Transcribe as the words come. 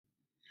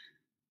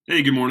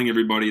Hey, good morning,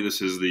 everybody.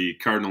 This is the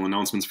Cardinal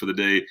announcements for the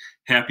day.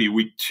 Happy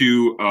week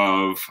 2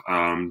 of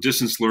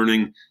distance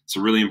learning. It's a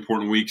really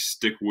important week.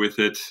 Stick with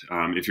it.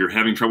 If you're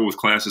having trouble with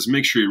classes,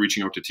 make sure you're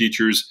reaching out to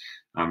teachers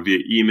via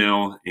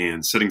email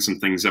and setting some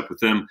things up with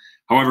them.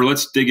 However,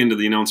 let's dig into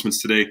the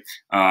announcements today.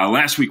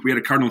 Last week, we had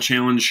a Cardinal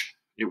Challenge.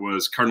 It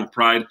was Cardinal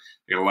Pride.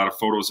 We got a lot of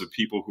photos of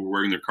people who were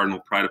wearing their Cardinal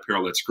Pride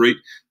apparel. That's great.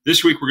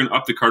 This week, we're going to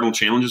up the Cardinal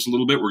Challenges a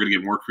little bit. We're going to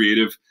get more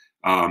creative.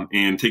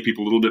 And take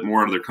people a little bit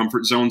more out of their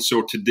comfort zone.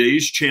 So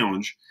today's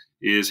challenge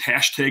is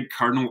hashtag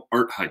Cardinal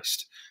Art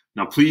Heist.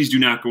 Now, please do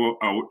not go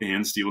out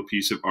and steal a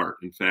piece of art.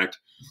 In fact,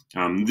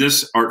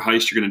 this art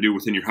heist you're going to do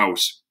within your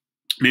house.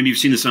 Maybe you've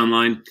seen this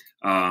online.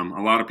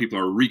 A lot of people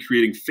are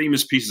recreating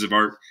famous pieces of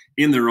art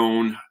in their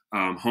own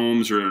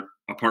homes or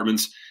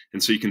apartments.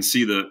 And so you can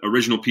see the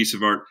original piece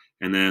of art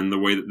and then the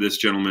way that this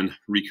gentleman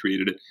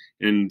recreated it.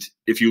 And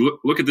if you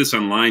look at this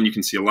online, you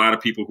can see a lot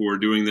of people who are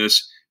doing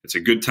this. It's a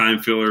good time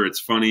filler. It's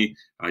funny.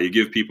 You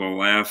give people a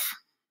laugh.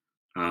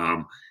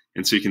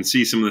 And so you can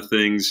see some of the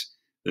things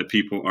that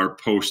people are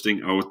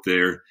posting out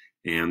there,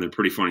 and they're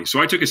pretty funny.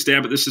 So I took a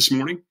stab at this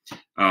morning.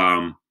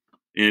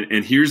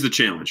 And here's the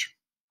challenge.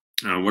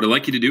 What I'd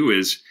like you to do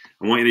is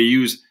I want you to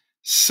use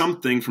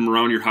something from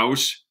around your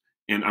house,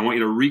 and I want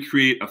you to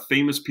recreate a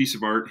famous piece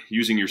of art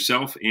using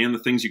yourself and the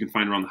things you can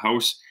find around the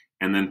house,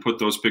 and then put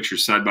those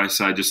pictures side by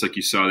side, just like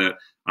you saw that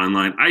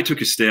online. I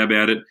took a stab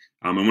at it.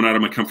 I went out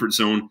of my comfort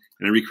zone,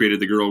 and I recreated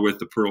the girl with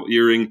the pearl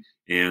earring,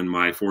 and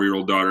my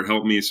 4-year-old daughter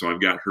helped me. So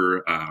I've got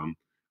her, I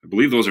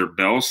believe those are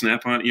Bell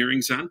Snap-on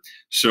earrings on.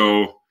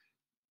 So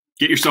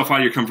get yourself out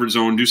of your comfort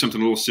zone. Do something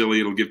a little silly.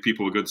 It'll give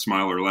people a good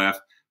smile or laugh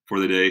for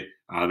the day.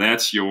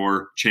 That's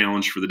your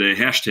challenge for the day.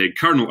 Hashtag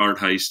Cardinal Art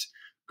Heist.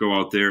 Go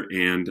out there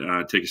and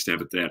take a stab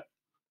at that.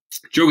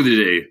 Joke of the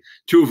day,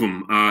 2 of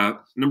them.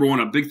 Number 1,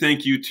 a big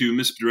thank you to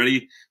Miss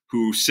Pedretti,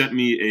 who sent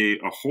me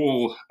a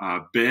whole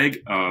bag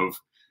of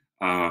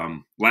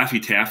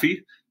Laffy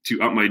Taffy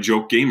to up my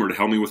joke game, or to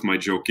help me with my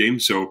joke game.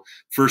 So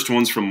first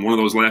one's from one of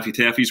those Laffy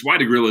Taffies. Why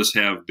do gorillas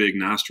have big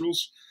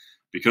nostrils?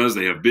 Because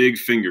they have big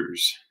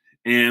fingers.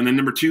 And then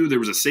number 2, there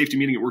was a safety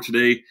meeting at work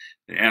today.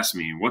 They asked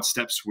me, what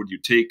steps would you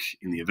take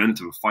in the event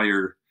of a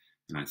fire?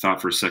 And I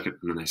thought for a second,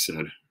 and then I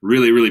said,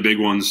 really, really big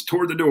ones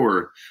toward the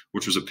door,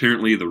 which was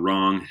apparently the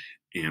wrong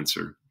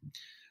answer.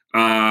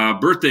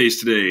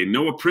 Birthdays today.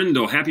 Noah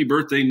Prindle. Happy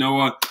birthday,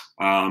 Noah.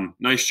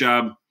 Nice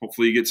job.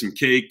 Hopefully you get some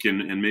cake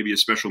and maybe a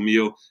special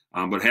meal.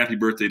 But happy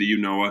birthday to you,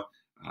 Noah,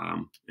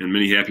 and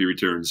many happy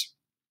returns.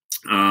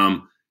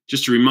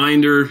 Just a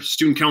reminder,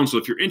 student council,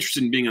 if you're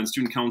interested in being on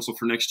student council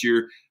for next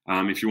year,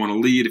 if you want to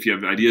lead, if you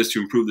have ideas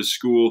to improve the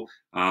school,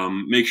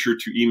 make sure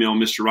to email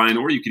Mr. Ryan,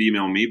 or you could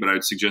email me, but I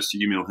would suggest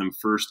you email him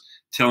first,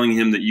 telling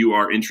him that you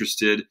are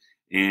interested,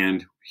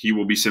 and he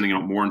will be sending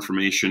out more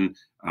information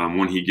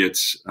when he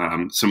gets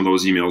some of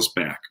those emails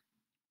back.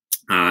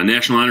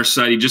 National Honor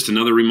Society, just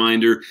another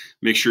reminder,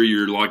 make sure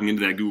you're logging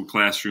into that Google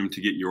Classroom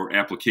to get your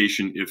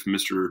application if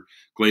Mr.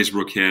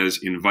 Glazebrook has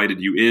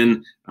invited you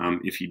in.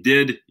 If he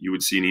did, you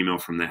would see an email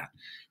from that.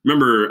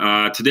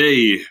 Remember,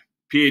 today,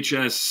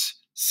 PHS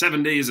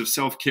 7 Days of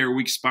Self-Care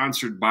Week,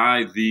 sponsored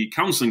by the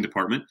Counseling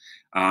Department.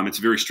 It's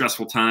a very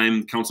stressful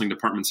time. The Counseling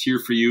Department's here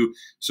for you.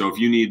 So if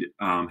you need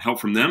help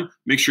from them,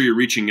 make sure you're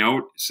reaching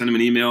out, send them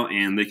an email,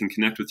 and they can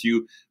connect with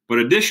you. But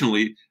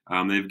additionally,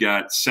 they've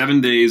got 7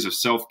 days of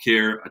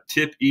self-care, a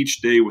tip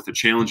each day with a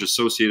challenge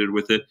associated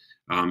with it.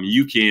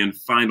 You can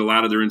find a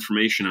lot of their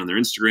information on their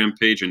Instagram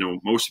page. I know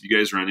most of you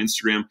guys are on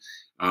Instagram.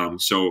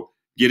 So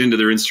get into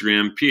their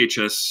Instagram,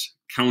 PHS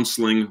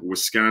Counseling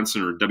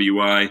Wisconsin, or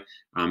WI.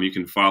 You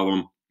can follow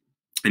them,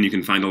 and you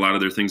can find a lot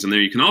of their things on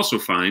there. You can also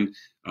find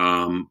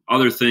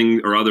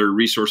other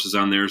resources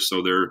on there.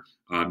 So their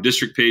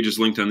district page is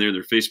linked on there.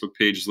 Their Facebook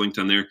page is linked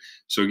on there.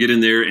 So get in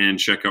there and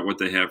check out what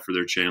they have for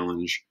their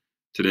challenge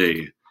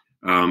today.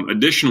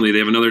 Additionally, they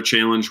have another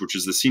challenge, which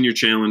is the Senior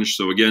Challenge.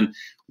 So again,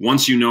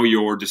 once you know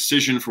your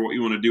decision for what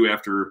you want to do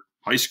after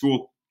high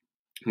school,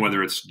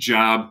 whether it's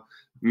job,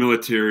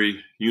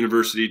 military,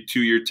 university,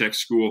 2-year tech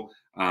school,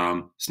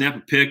 snap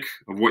a pic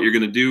of what you're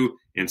going to do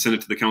and send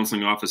it to the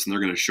counseling office, and they're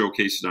going to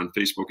showcase it on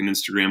Facebook and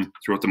Instagram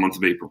throughout the month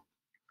of April.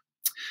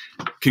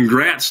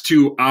 Congrats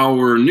to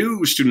our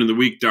new Student of the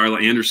Week,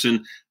 Darla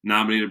Anderson,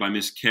 nominated by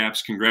Miss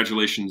Caps.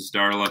 Congratulations,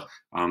 Darla.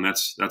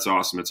 That's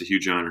awesome. That's a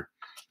huge honor.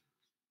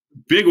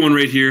 Big one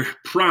right here,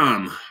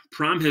 prom.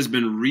 Prom has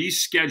been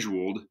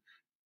rescheduled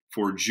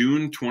for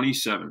June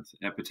 27th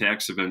at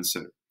Patax Event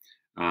Center.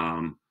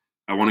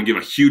 I want to give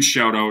a huge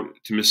shout out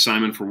to Miss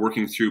Simon for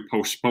working through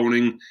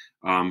postponing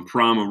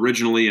prom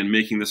originally and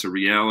making this a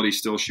reality.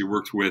 Still, she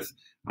worked with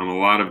a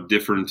lot of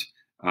different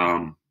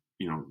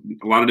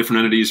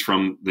entities,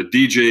 from the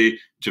DJ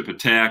to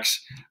Patax,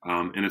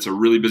 and it's a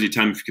really busy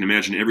time. If you can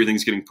imagine,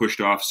 everything's getting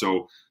pushed off.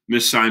 So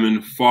Miss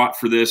Simon fought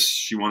for this.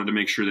 She wanted to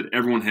make sure that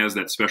everyone has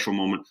that special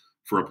moment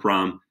for a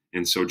prom,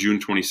 and so June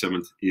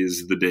 27th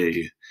is the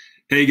day.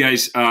 Hey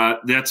guys,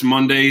 that's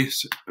Monday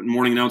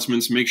morning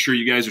announcements. Make sure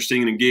you guys are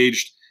staying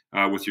engaged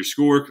with your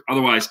schoolwork.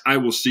 Otherwise, I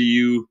will see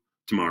you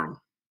tomorrow.